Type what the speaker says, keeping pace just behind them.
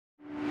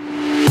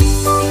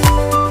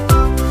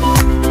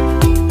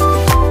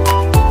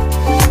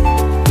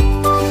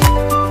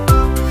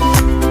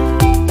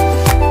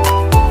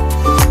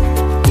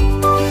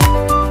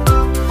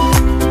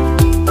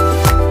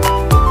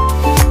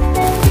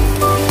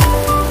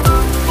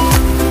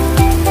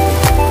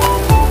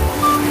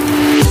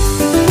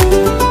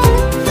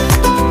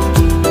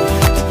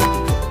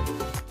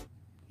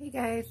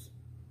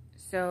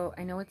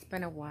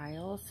been a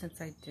while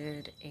since I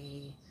did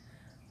a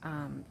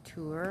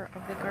tour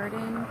of the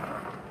garden,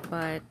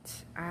 but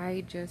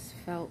I just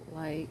felt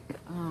like,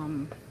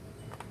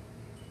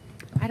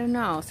 I don't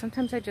know,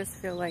 sometimes I just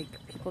feel like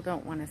people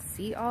don't want to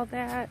see all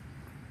that,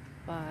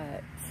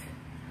 but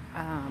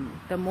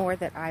the more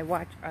that I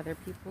watch other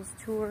people's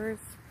tours,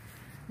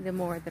 the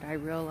more that I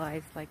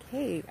realize, like,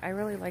 hey, I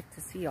really like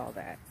to see all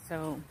that.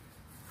 So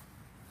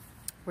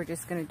we're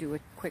just going to do a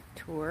quick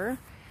tour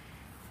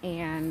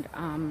and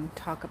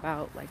talk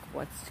about like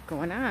what's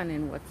going on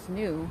and what's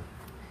new.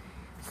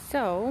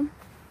 So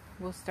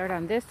we'll start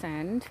on this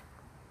end.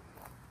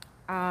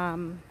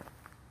 I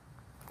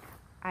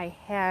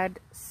had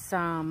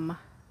some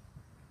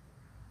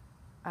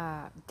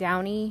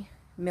downy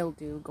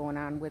mildew going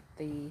on with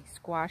the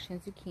squash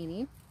and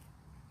zucchini,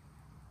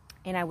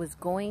 and I was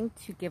going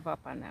to give up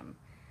on them.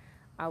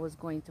 I was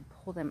going to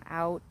pull them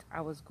out.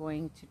 I was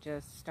going to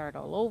just start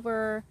all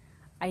over.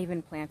 I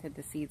even planted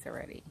the seeds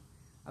already.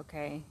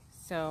 Okay,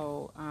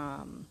 so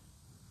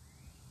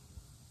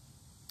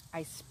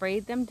I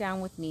sprayed them down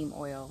with neem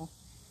oil,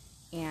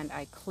 and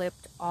I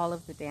clipped all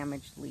of the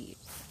damaged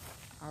leaves.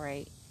 All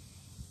right,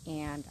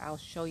 and I'll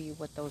show you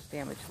what those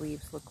damaged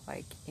leaves look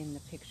like in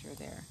the picture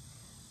there.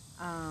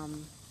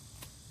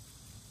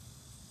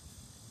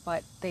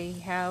 But they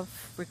have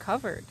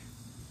recovered.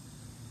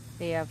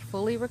 They have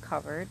fully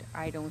recovered.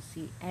 I don't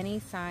see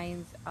any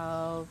signs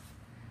of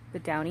the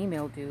downy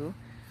mildew.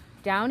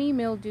 Downy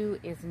mildew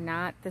is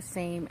not the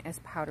same as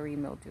powdery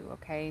mildew,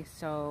 okay?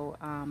 So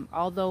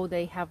although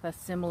they have a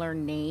similar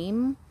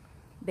name,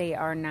 they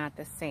are not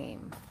the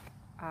same.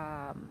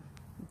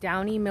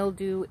 Downy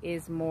mildew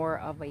is more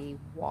of a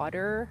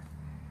water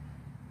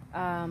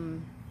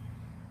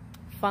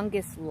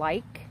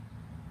fungus-like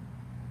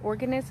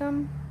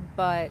organism,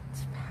 but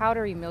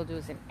powdery mildew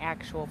is an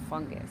actual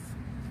fungus.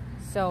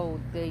 So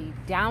the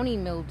downy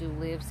mildew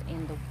lives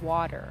in the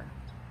water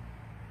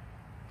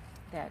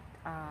that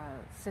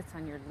sits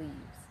on your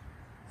leaves.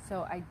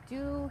 So I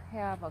do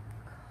have a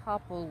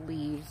couple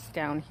leaves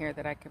down here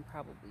that I can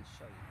probably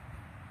show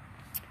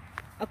you.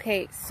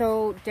 Okay,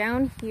 so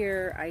down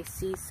here I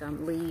see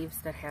some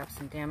leaves that have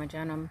some damage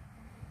on them.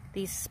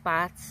 These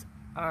spots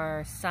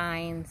are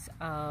signs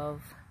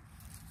of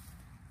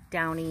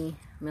downy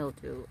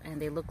mildew,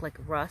 and they look like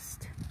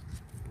rust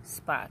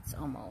spots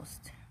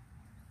almost.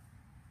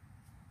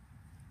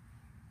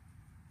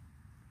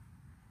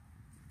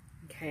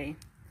 Okay.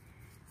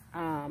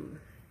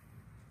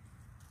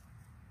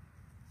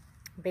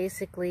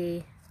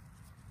 Basically,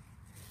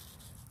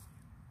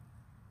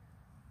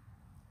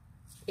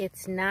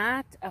 it's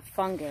not a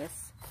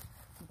fungus,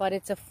 but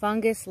it's a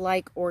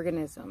fungus-like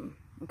organism.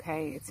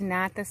 Okay, it's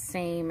not the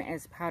same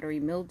as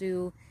powdery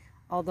mildew.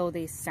 Although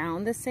they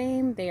sound the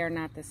same, they are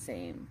not the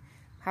same.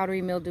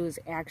 Powdery mildew is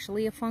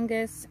actually a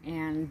fungus,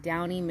 and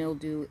downy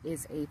mildew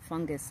is a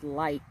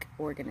fungus-like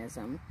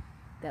organism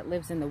that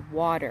lives in the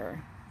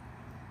water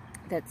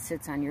that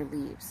sits on your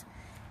leaves.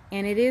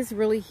 And it is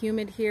really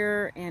humid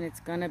here, and it's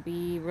gonna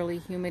be really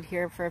humid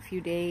here for a few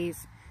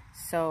days,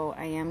 so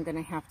I am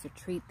gonna have to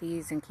treat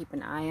these and keep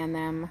an eye on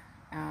them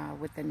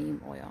with the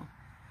neem oil.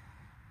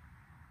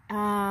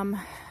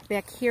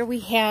 Back here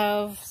we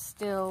have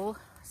still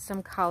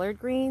some collard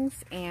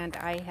greens, and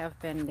I have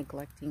been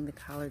neglecting the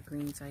collard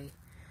greens.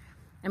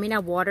 I mean, I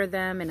water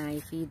them and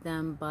I feed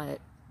them, but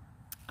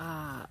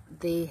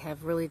they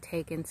have really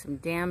taken some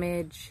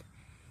damage.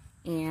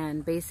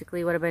 And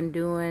basically what I've been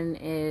doing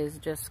is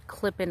just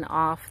clipping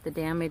off the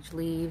damaged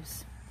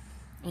leaves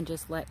and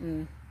just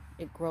letting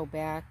it grow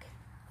back.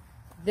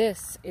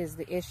 This is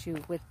the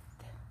issue with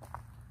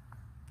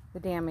the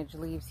damaged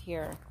leaves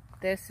here.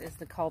 This is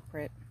the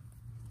culprit.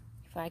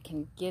 If I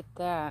can get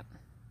that.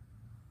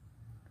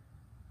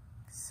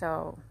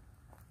 So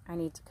I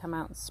need to come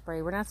out and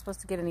spray. We're not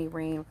supposed to get any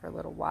rain for a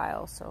little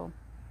while, so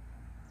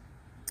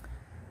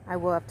I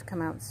will have to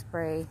come out and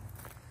spray.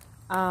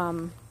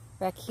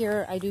 Back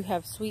here I do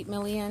have sweet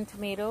million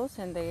tomatoes,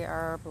 and they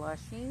are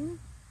blushing.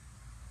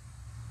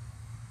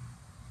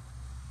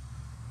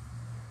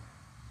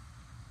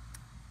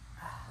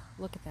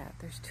 Look at that.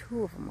 There's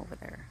two of them over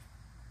there.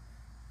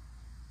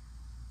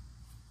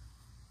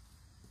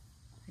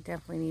 I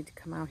definitely need to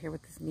come out here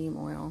with this neem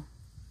oil.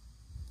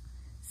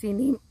 See,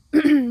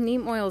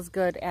 neem oil is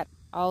good at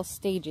all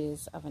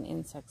stages of an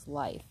insect's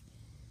life.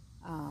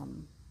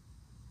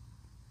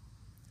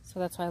 So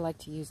that's why I like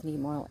to use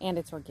neem oil, and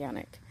it's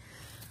organic.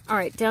 All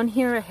right, down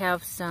here I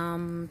have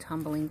some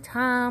tumbling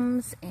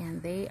toms,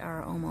 and they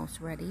are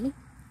almost ready,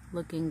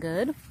 looking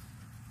good.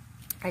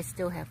 I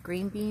still have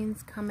green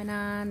beans coming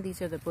on.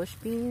 These are the bush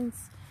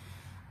beans.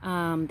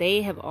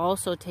 They have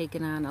also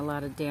taken on a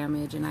lot of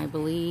damage, and I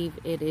believe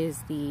it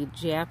is the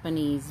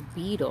Japanese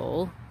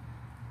beetle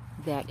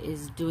that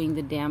is doing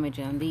the damage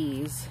on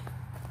these.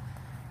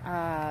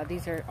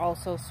 These are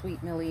also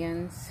sweet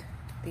millions.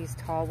 These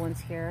tall ones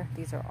here,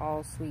 these are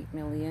all sweet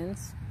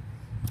millions.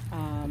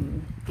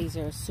 These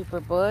are super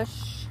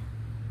bush.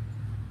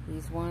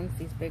 These ones,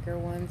 these bigger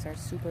ones, are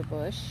super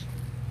bush.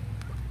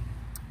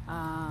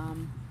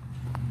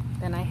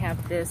 Then I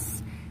have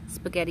this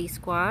spaghetti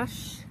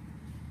squash.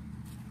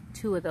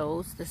 two of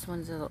those. This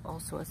one's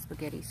also a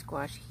spaghetti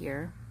squash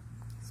here.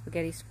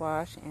 Spaghetti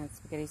squash and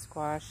spaghetti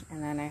squash.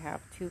 And then I have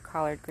two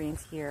collard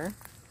greens here.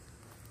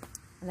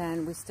 And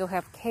then we still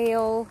have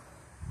kale.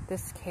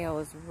 This kale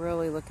is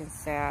really looking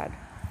sad.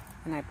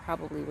 And I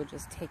probably would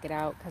just take it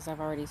out because I've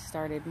already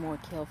started more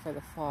kale for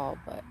the fall.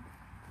 But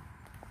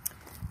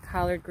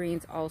collard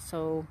greens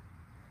also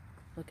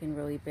looking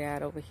really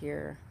bad over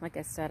here. Like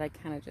I said, I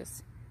kind of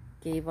just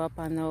gave up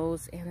on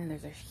those. And then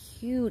there's a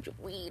huge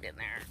weed in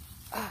there.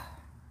 Ugh.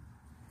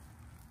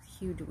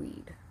 Huge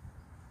weed.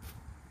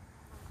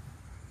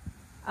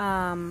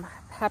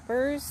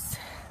 Peppers.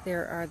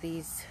 There are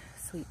these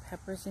sweet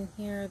peppers in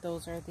here.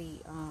 Those are the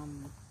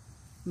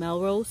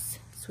Melrose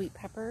sweet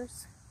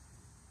peppers.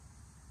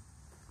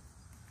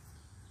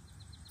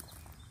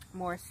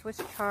 More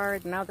Swiss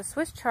chard. Now the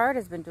Swiss chard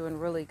has been doing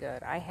really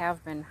good. I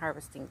have been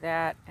harvesting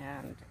that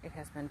and it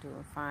has been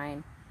doing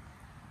fine.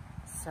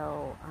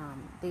 So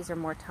these are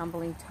more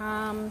tumbling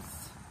toms.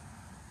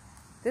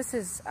 This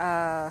is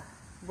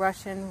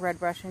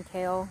red Russian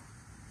kale.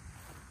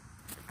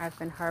 I've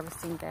been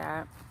harvesting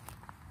that.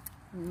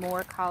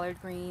 More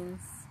collard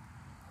greens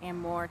and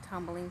more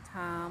tumbling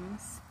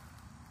toms.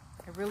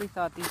 I really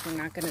thought these were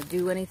not going to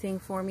do anything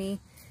for me,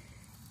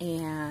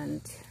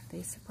 and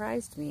they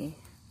surprised me.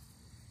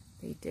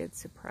 They did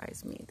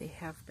surprise me. They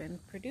have been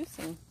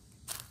producing.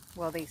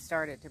 Well, they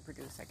started to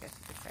produce, I guess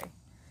you could say.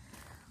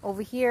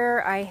 Over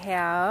here I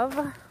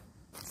have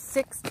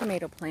 6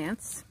 tomato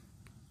plants.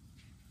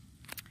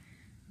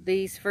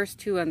 These first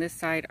two on this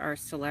side are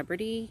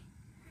Celebrity.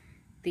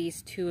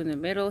 These two in the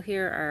middle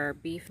here are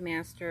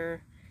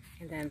Beefmaster.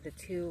 And then the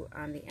two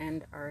on the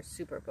end are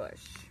Super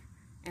Bush.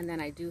 And then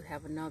I do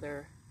have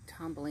another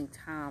tumbling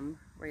tom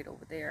right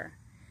over there.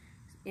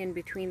 In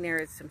between there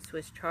is some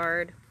Swiss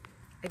chard.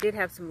 I did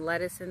have some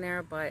lettuce in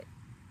there, but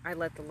I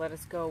let the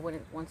lettuce go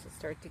once it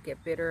started to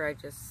get bitter. I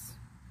just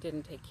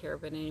didn't take care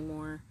of it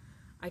anymore.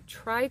 I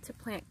tried to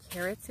plant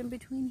carrots in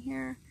between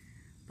here,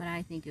 but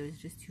I think it was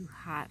just too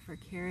hot for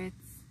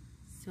carrots.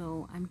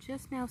 So I'm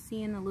just now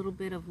seeing a little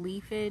bit of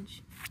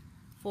leafage,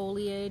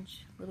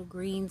 foliage, little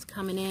greens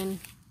coming in.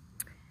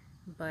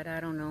 But I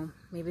don't know.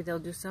 Maybe they'll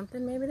do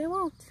something, maybe they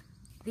won't.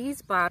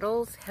 These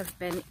bottles have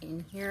been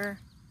in here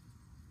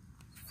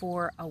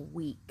for a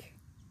week,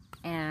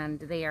 and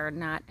they are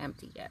not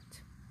empty yet.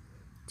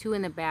 2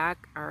 in the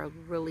back are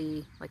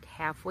really like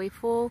halfway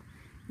full.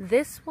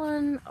 This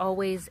one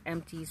always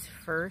empties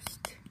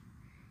first,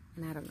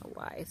 and I don't know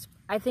why.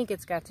 I think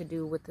it's got to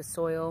do with the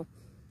soil.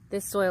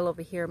 This soil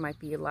over here might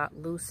be a lot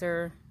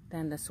looser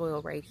than the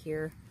soil right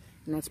here,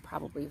 and that's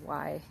probably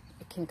why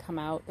it can come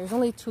out. There's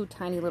only 2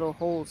 tiny little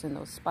holes in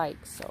those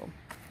spikes. So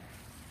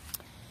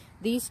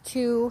these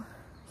 2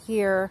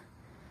 here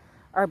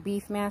are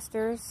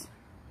Beefmasters.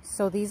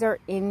 So these are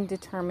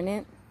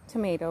indeterminate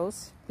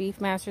tomatoes.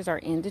 Beefmasters are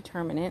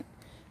indeterminate,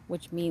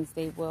 which means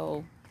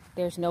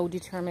there's no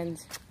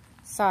determined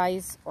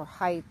size or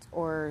height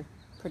or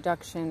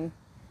production.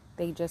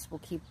 They just will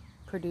keep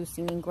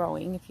producing and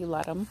growing if you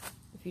let them,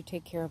 if you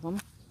take care of them.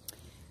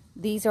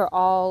 These are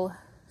all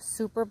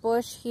Super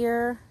Bush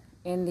here.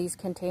 In these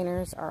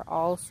containers are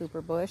all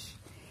Super Bush,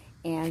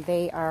 and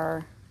they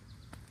are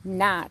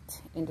not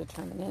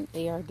indeterminate.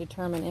 They are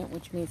determinate,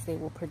 which means they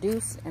will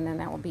produce, and then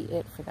that will be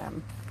it for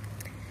them.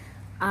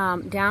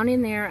 Down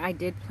in there I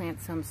did plant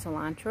some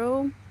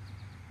cilantro,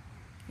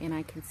 and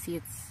I can see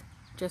it's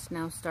just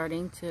now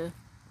starting to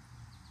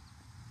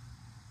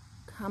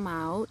come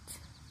out.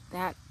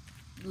 That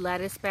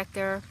lettuce back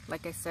there,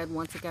 like I said,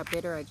 once it got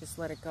bitter I just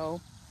let it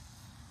go.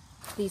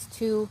 These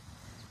 2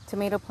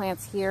 tomato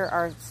plants here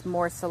are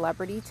more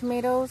Celebrity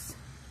tomatoes.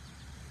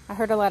 I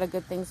heard a lot of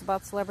good things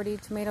about Celebrity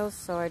tomatoes,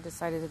 so I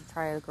decided to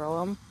try to grow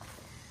them.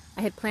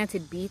 I had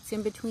planted beets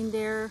in between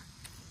there,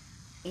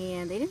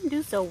 and they didn't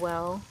do so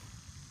well.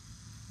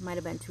 Might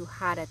have been too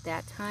hot at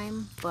that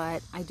time,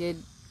 but I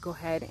did go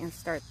ahead and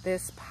start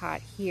this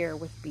pot here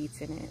with beets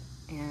in it,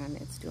 and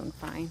it's doing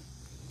fine.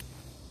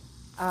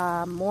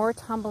 More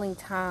tumbling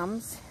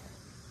toms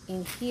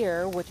in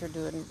here, which are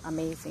doing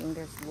amazing.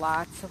 There's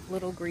lots of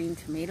little green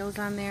tomatoes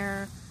on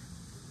there.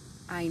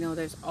 I know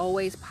there's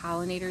always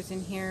pollinators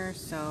in here,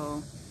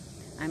 so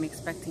I'm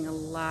expecting a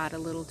lot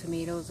of little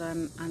tomatoes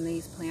on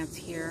these plants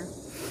here.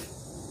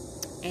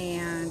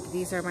 And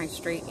these are my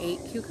straight 8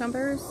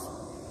 cucumbers.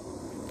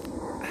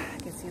 I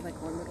can see like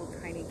one little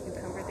tiny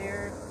cucumber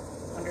there.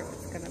 I wonder if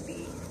it's gonna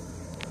be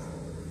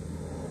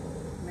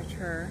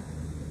mature,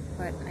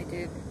 but I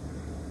did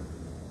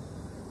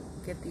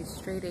get these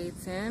straight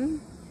 8s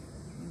in.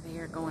 They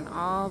are going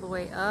all the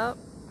way up,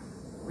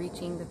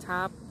 reaching the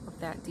top of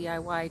that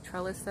DIY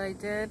trellis that I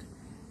did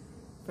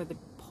for the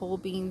pole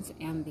beans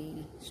and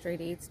the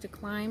straight 8s to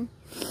climb.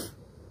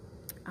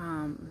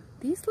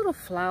 These little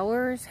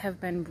flowers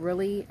have been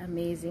really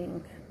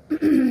amazing.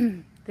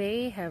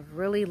 They have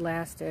really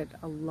lasted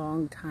a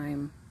long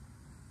time.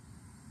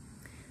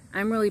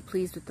 I'm really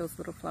pleased with those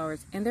little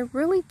flowers, and they're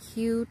really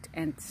cute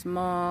and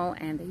small,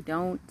 and they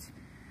don't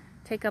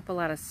take up a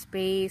lot of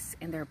space,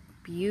 and they're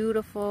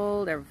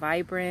beautiful, they're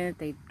vibrant,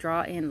 they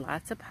draw in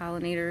lots of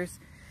pollinators.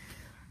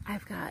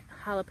 I've got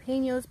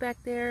jalapenos back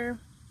there.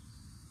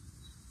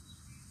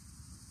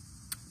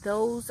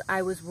 Those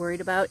I was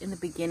worried about in the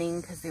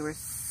beginning because they were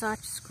such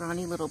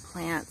scrawny little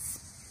plants,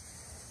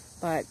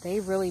 but they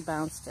really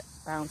bounced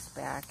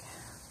back.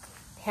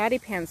 Patty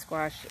pan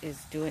squash is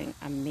doing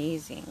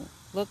amazing.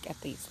 Look at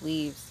these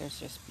leaves. They're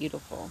just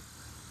beautiful.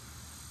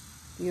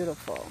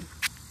 Beautiful.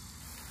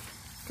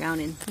 Down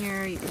in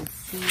here you can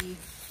see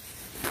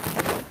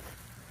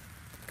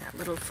got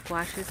little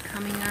squashes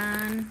coming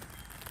on.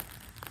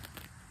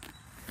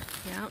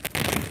 Yep.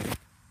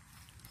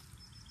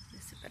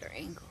 This is a better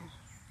angle.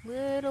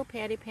 Little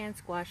patty pan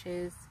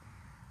squashes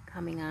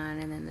coming on,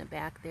 and in the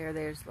back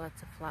there's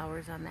lots of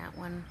flowers on that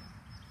one.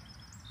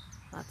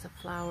 Lots of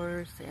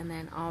flowers, and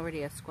then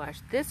already a squash.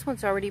 This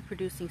one's already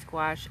producing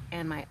squash,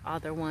 and my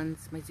other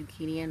ones, my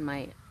zucchini and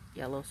my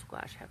yellow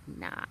squash, have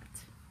not.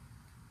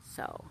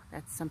 So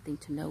that's something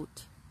to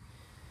note.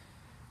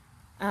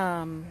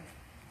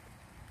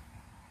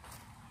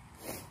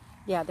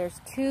 Yeah, there's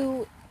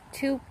two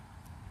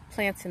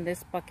plants in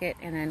this bucket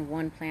and then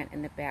one plant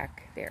in the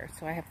back there.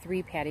 So I have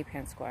 3 patty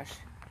pan squash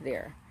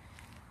there.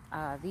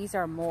 These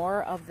are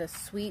more of the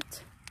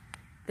sweet,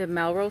 the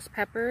Melrose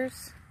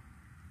peppers.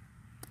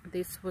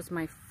 This was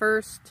my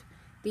first,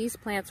 these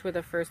plants were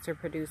the first to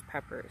produce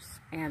peppers,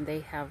 and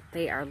they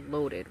are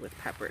loaded with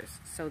peppers.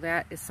 So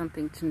that is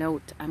something to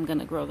note. I'm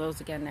gonna grow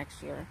those again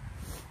next year.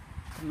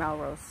 The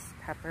Melrose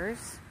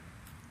peppers.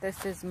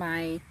 This is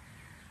my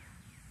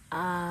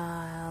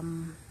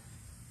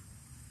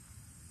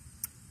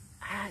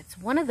it's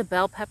one of the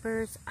bell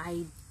peppers.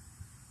 I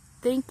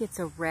think it's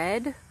a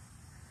red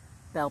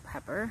bell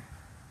pepper.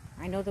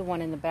 I know the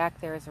one in the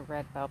back there is a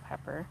red bell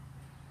pepper.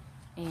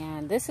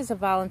 And this is a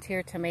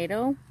volunteer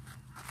tomato.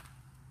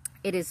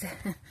 It is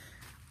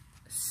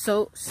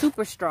so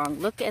super strong.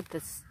 Look at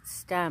the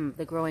stem,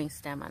 the growing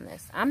stem on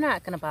this. I'm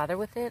not going to bother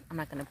with it. I'm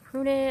not going to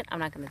prune it. I'm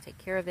not going to take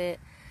care of it.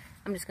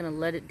 I'm just going to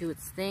let it do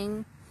its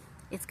thing.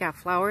 It's got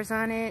flowers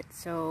on it,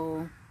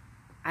 so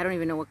I don't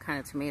even know what kind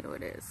of tomato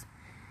it is.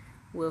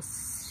 We'll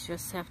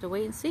just have to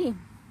wait and see.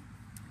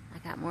 I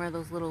got more of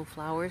those little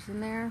flowers in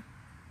there.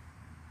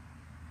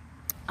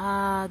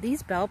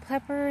 These bell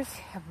peppers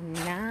have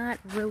not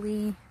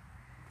really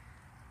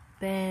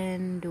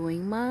been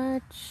doing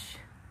much.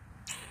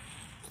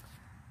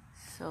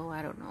 So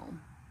I don't know.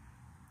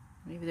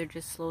 Maybe they're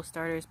just slow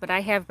starters. But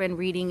I have been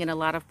reading in a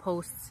lot of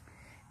posts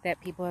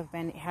that people have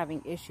been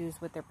having issues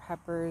with their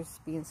peppers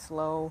being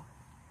slow.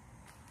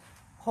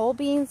 Whole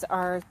beans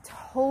are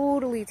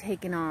totally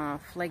taken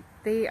off. Like,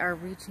 they are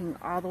reaching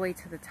all the way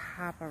to the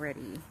top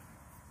already.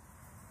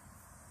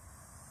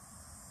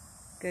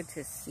 Good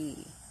to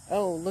see.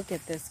 Oh, look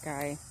at this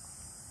guy.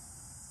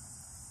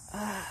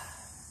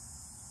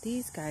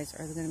 These guys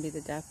are going to be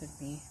the death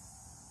of me.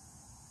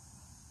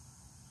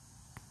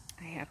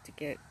 I have to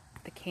get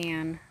the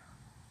can.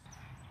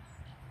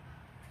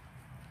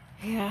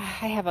 Yeah,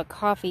 I have a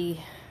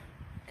coffee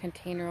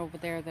container over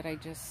there that I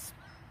just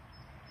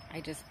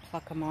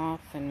pluck them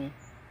off and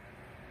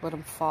let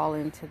them fall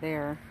into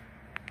there.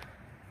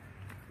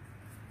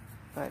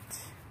 But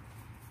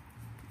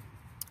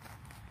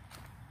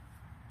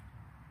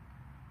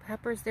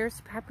peppers, there's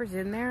peppers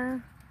in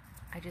there.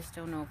 I just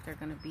don't know if they're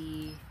going to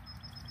be,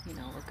 you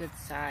know, a good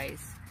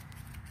size.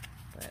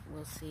 But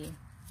we'll see.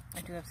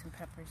 I do have some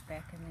peppers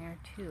back in there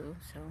too.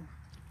 So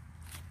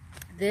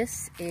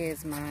this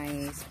is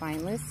my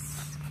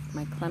spineless,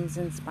 my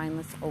Clemson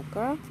spineless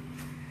okra.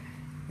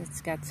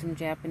 It's got some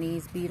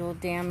Japanese beetle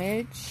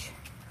damage.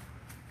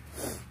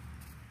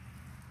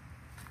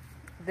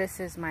 This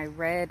is my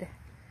red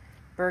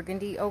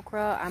burgundy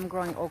okra. I'm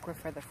growing okra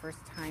for the first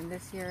time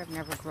this year. I've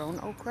never grown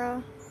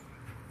okra.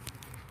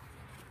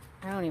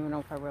 I don't even know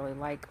if I really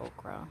like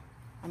okra.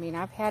 I mean,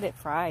 I've had it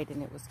fried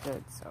and it was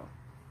good, so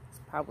it's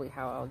probably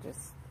how I'll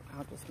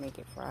just make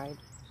it fried.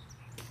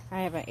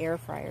 I have an air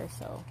fryer,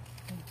 so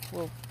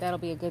well, that'll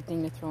be a good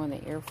thing to throw in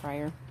the air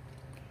fryer.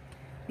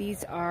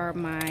 These are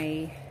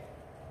my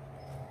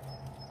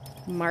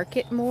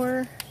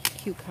Marketmore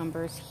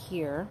cucumbers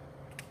here.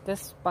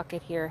 This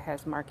bucket here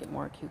has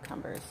Marketmore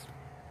cucumbers.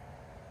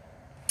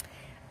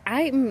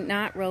 I'm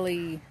not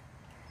really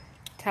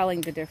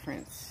telling the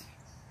difference.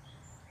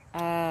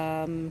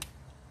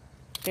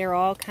 They're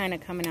all kind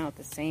of coming out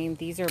the same.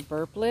 These are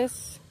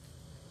burpless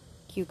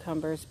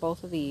cucumbers.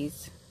 Both of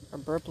these are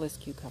burpless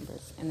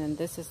cucumbers. And then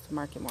this is the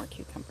Marketmore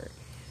cucumber.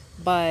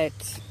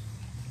 But,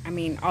 I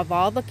mean, of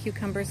all the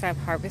cucumbers I've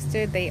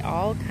harvested, they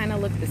all kind of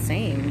look the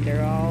same.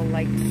 They're all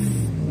like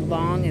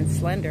long and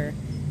slender.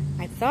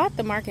 I thought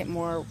the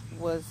Marketmore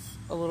was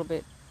a little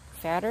bit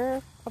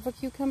fatter of a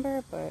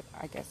cucumber, but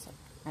I guess,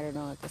 I don't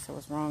know, I guess I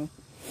was wrong.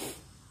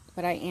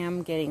 But I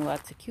am getting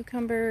lots of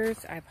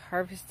cucumbers. I've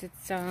harvested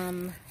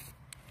some.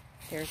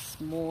 There's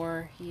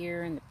more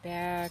here in the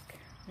back.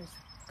 There's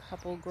a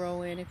couple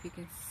growing, if you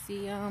can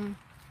see them.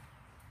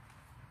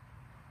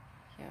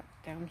 Yep,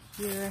 down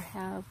here I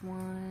have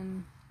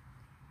one.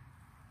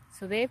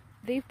 So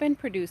they've been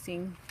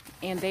producing,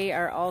 and they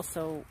are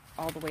also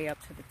all the way up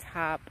to the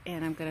top,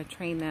 and I'm going to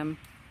train them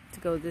to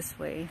go this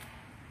way.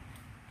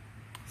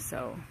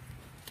 So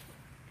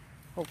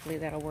hopefully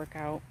that'll work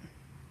out.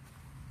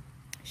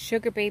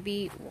 Sugar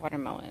baby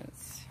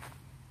watermelons.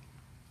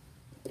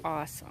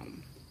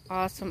 Awesome.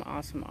 Awesome,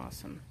 awesome,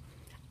 awesome.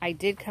 I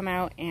did come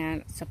out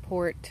and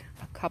support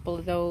a couple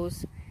of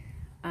those.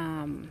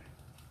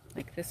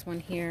 Like this one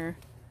here.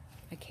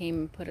 I came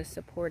and put a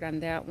support on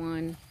that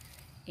one.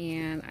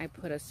 And I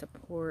put a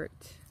support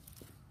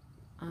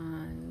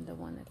on the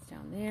one that's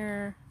down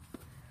there.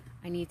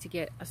 I need to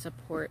get a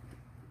support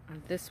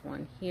on this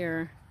one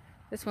here.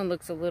 This one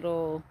looks a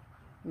little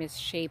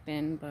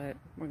misshapen, but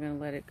we're going to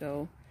let it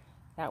go.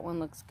 That one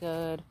looks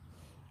good.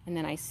 And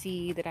then I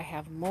see that I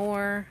have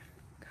more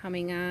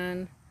coming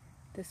on.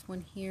 This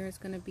one here is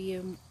going to be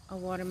a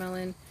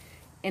watermelon.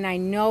 And I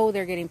know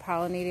they're getting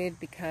pollinated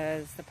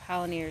because the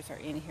pollinators are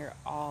in here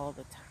all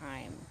the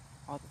time.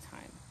 All the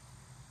time.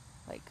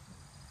 Like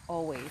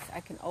always.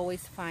 I can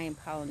always find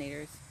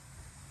pollinators.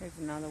 There's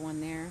another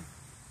one there.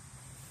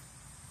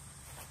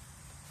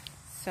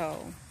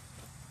 So,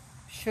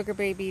 sugar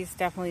baby's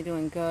definitely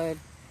doing good.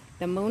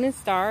 The moon and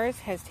stars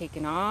has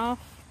taken off.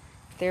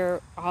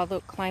 They're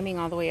climbing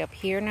all the way up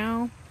here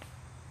now.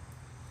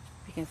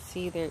 You can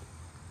see they're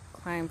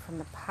climbing from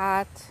the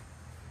pot,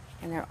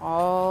 and they're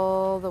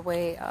all the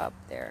way up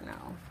there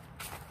now.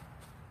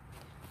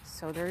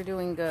 So they're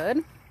doing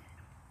good.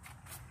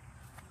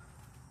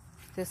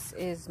 This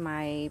is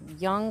my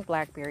young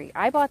blackberry.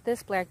 I bought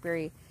this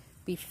blackberry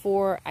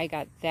before I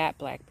got that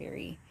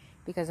blackberry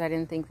because I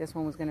didn't think this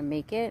one was going to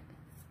make it,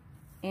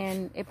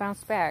 and it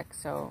bounced back,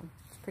 so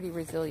it's pretty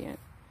resilient.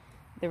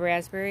 The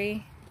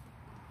raspberry,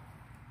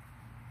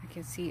 I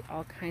can see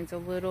all kinds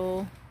of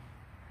little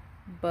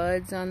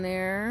buds on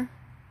there,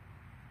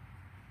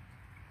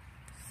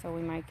 so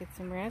we might get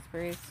some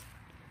raspberries.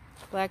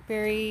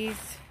 Blackberries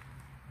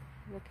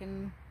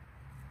looking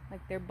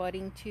like they're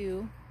budding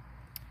too.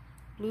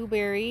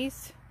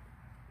 Blueberries.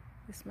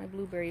 This is my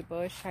blueberry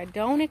bush. I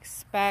don't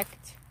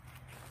expect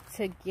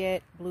to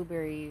get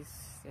blueberries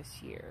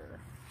this year,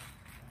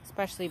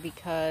 especially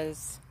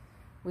because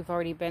we've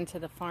already been to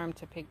the farm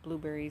to pick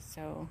blueberries,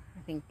 so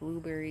I think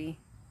blueberry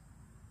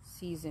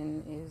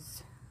season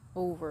is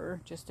over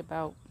just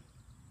about.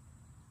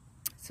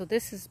 So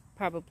this is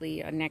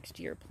probably a next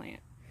year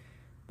plant,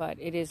 but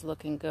it is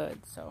looking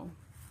good, so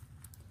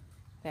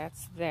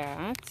that's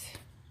that.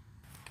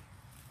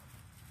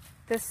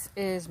 This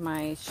is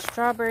my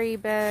strawberry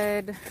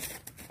bed,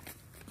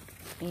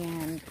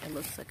 and it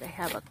looks like I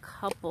have a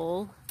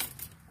couple,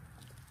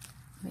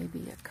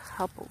 maybe a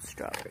couple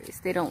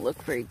strawberries. They don't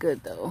look very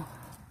good though.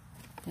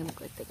 They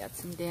look like they got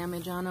some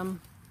damage on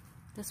them.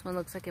 This one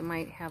looks like it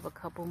might have a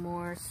couple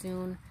more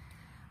soon.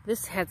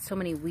 This had so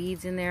many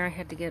weeds in there. I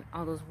had to get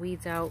all those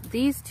weeds out.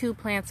 These two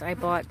plants I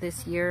bought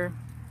this year,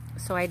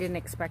 so I didn't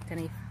expect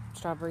any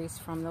strawberries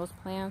from those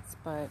plants,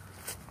 but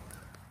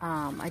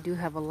I do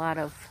have a lot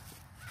of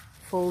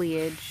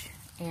foliage,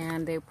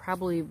 and they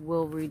probably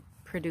will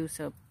produce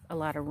a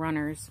lot of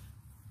runners.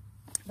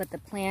 But the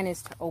plan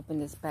is to open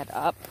this bed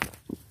up.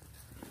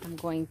 I'm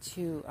going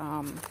to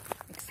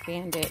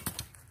expand it.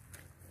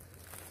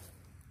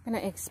 I'm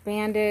going to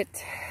expand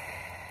it,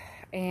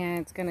 and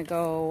it's going to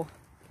go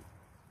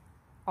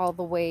all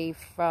the way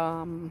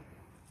from,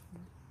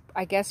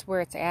 I guess,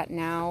 where it's at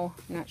now.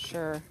 I'm not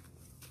sure,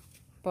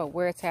 but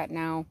where it's at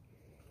now,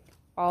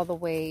 all the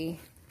way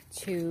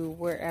to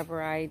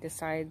wherever I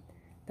decide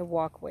the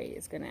walkway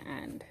is going to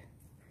end.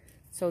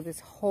 So this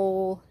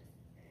whole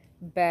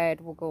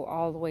bed will go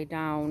all the way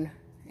down,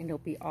 and it'll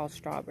be all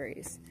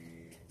strawberries.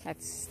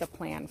 That's the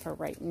plan for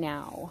right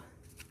now.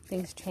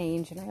 Things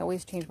change, and I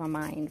always change my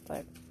mind,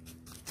 but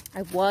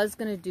I was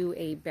going to do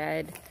a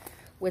bed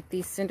with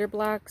these cinder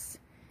blocks,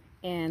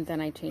 and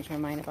then I changed my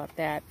mind about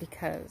that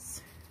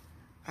because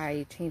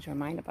I changed my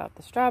mind about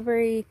the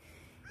strawberry,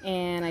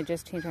 and I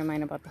just changed my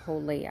mind about the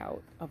whole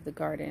layout of the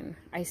garden.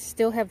 I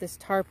still have this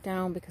tarp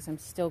down because I'm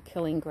still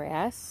killing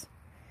grass.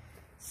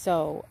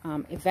 So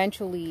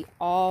eventually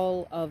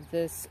all of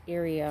this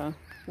area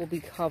will be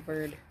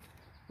covered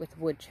with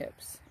wood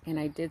chips. And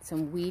I did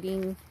some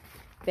weeding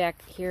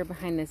back here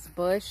behind this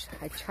bush.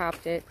 I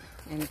chopped it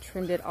and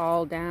trimmed it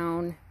all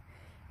down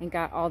and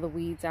got all the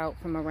weeds out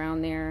from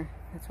around there.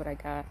 That's what I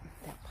got,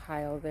 that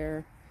pile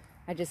there.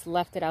 I just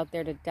left it out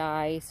there to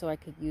die so I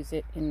could use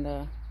it in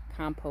the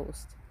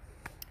compost.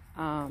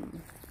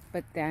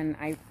 But then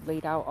I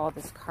laid out all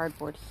this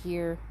cardboard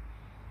here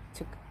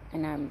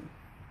and I'm,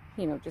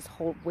 you know, just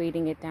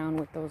weighting it down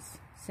with those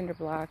cinder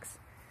blocks.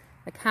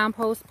 The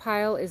compost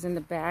pile is in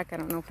the back. I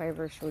don't know if I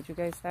ever showed you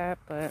guys that,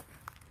 but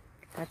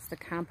that's the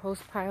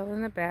compost pile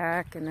in the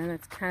back. And then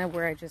it's kind of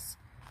where I just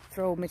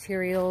throw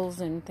materials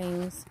and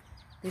things.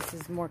 This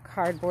is more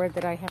cardboard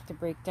that I have to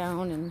break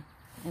down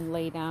and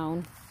lay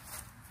down.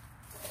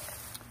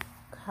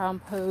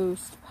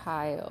 Compost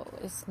pile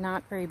is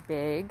not very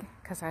big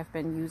because I've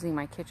been using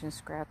my kitchen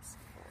scraps.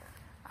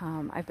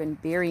 I've been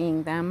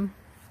burying them.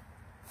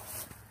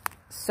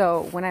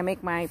 So when I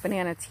make my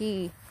banana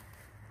tea,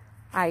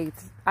 I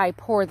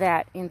pour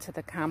that into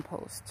the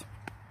compost.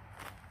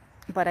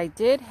 But I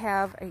did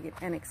have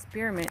an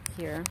experiment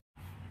here.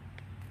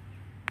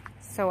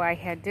 So I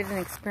did an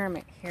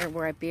experiment here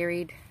where I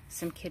buried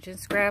some kitchen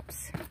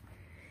scraps,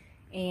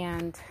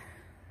 and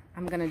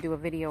I'm going to do a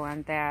video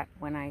on that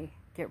when I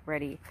get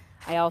ready.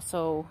 I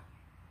also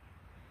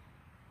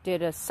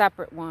did a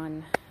separate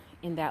one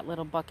in that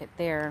little bucket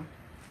there,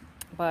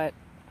 but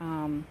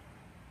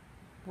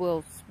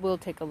we'll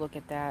take a look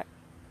at that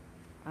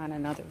on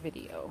another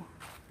video.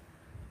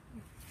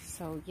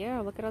 So yeah,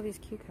 look at all these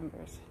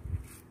cucumbers.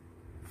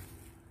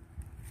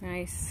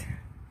 Nice.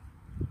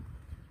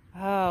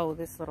 Oh,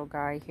 this little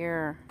guy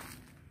here.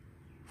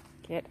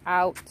 Get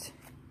out.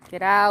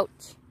 Get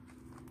out.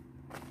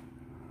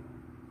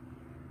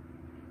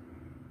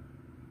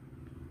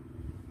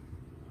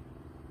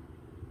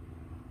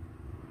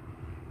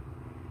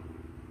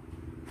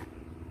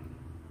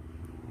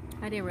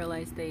 I didn't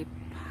realize they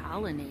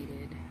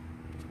pollinated,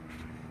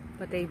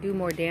 but they do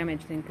more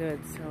damage than good,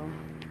 so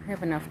I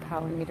have enough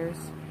pollinators.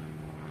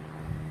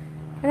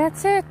 And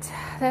that's it.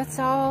 That's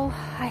all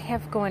I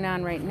have going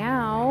on right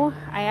now.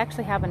 I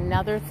actually have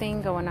another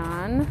thing going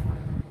on,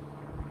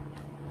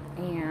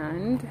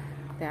 and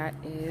that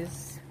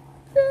is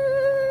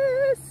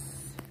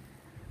this.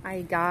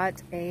 I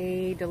got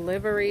a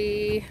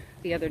delivery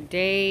the other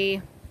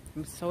day.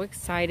 I'm so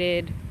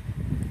excited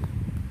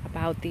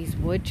about these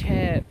wood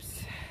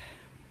chips.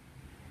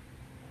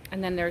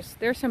 And then there's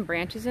some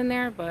branches in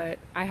there, but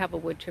I have a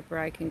wood chipper.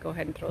 I can go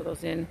ahead and throw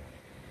those in.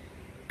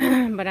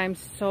 But I'm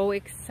so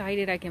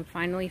excited I can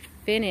finally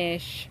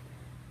finish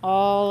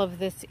all of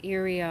this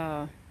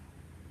area.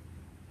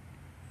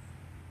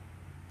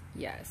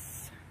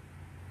 Yes.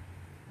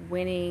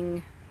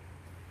 Winning.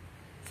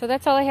 So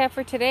that's all I have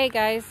for today,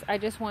 guys. I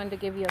just wanted to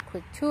give you a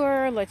quick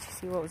tour, let you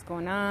see what was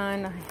going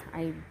on.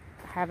 I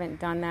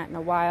haven't done that in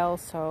a while,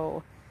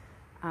 so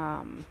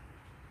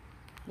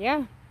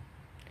yeah.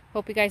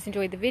 Hope you guys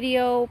enjoyed the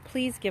video.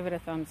 Please give it a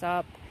thumbs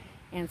up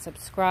and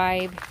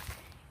subscribe.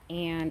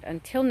 And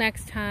until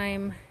next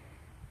time,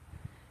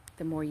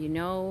 the more you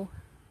know,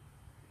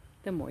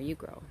 the more you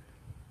grow.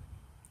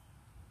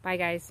 Bye,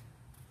 guys.